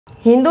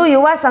હિન્દુ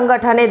યુવા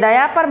સંગઠને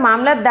દયા પર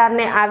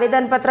મામલતદારને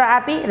આવેદનપત્ર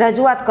આપી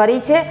રજૂઆત કરી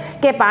છે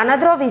કે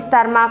પાનધ્રો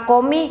વિસ્તારમાં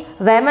કોમી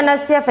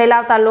વૈમનસ્ય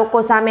ફેલાવતા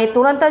લોકો સામે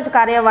તુરંત જ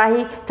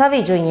કાર્યવાહી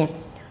થવી જોઈએ।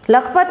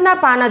 લખપતના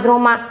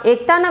પાનધ્રોમાં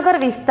એકતાનગર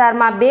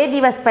વિસ્તારમાં 2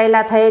 દિવસ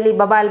પહેલાં થયેલી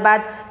બબાલ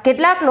બાદ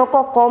કેટલાક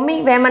લોકો કોમી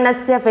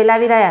વૈમનસ્ય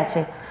ફેલાવી રહ્યા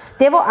છે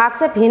તેવો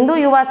આક્ષેપ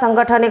હિન્દુ યુવા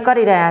સંગઠને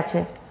કરી રહ્યા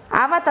છે।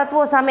 આવા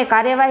તત્વો સામે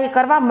કાર્યવાહી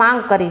કરવા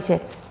માંગ કરી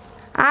છે।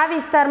 આ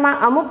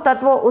વિસ્તારમાં અમુક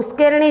તત્વો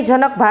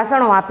ઉશ્કેરણીજનક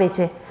ભાષણો આપે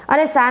છે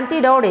અને શાંતિ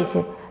ડોળે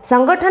છે।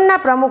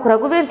 સંગઠનના પ્રમુખ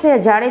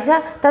રઘુવીરસિંહ જાડેજા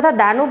તથા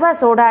દાનુભા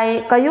સોઢાએ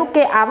કહ્યું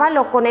કે આવા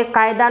લોકોને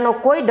કાયદાનો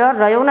કોઈ ડર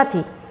રહ્યો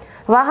નથી।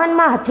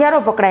 વાહનમાં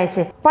હથિયારો પકડાય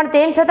છે પણ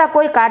તેમ છતાં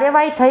કોઈ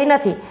કાર્યવાહી થઈ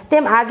નથી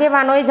તેમ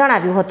આગેવાનોએ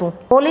જણાવ્યું હતું।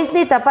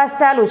 પોલીસની તપાસ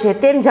ચાલુ છે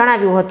તેમ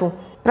જણાવ્યું હતું।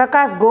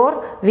 પ્રકાશ ગોર,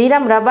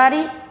 વિરમ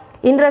રબારી,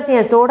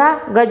 ઇન્દ્રસિંહ સોઢા,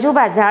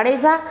 ગજુબા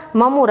જાડેજા,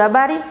 મમુ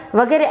રબારી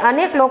વગેરે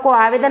અનેક લોકો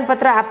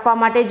આવેદનપત્ર આપવા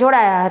માટે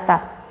જોડાયા હતા।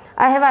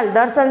 અહેવાલ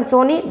દર્શન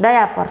સોની,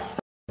 દયા પર।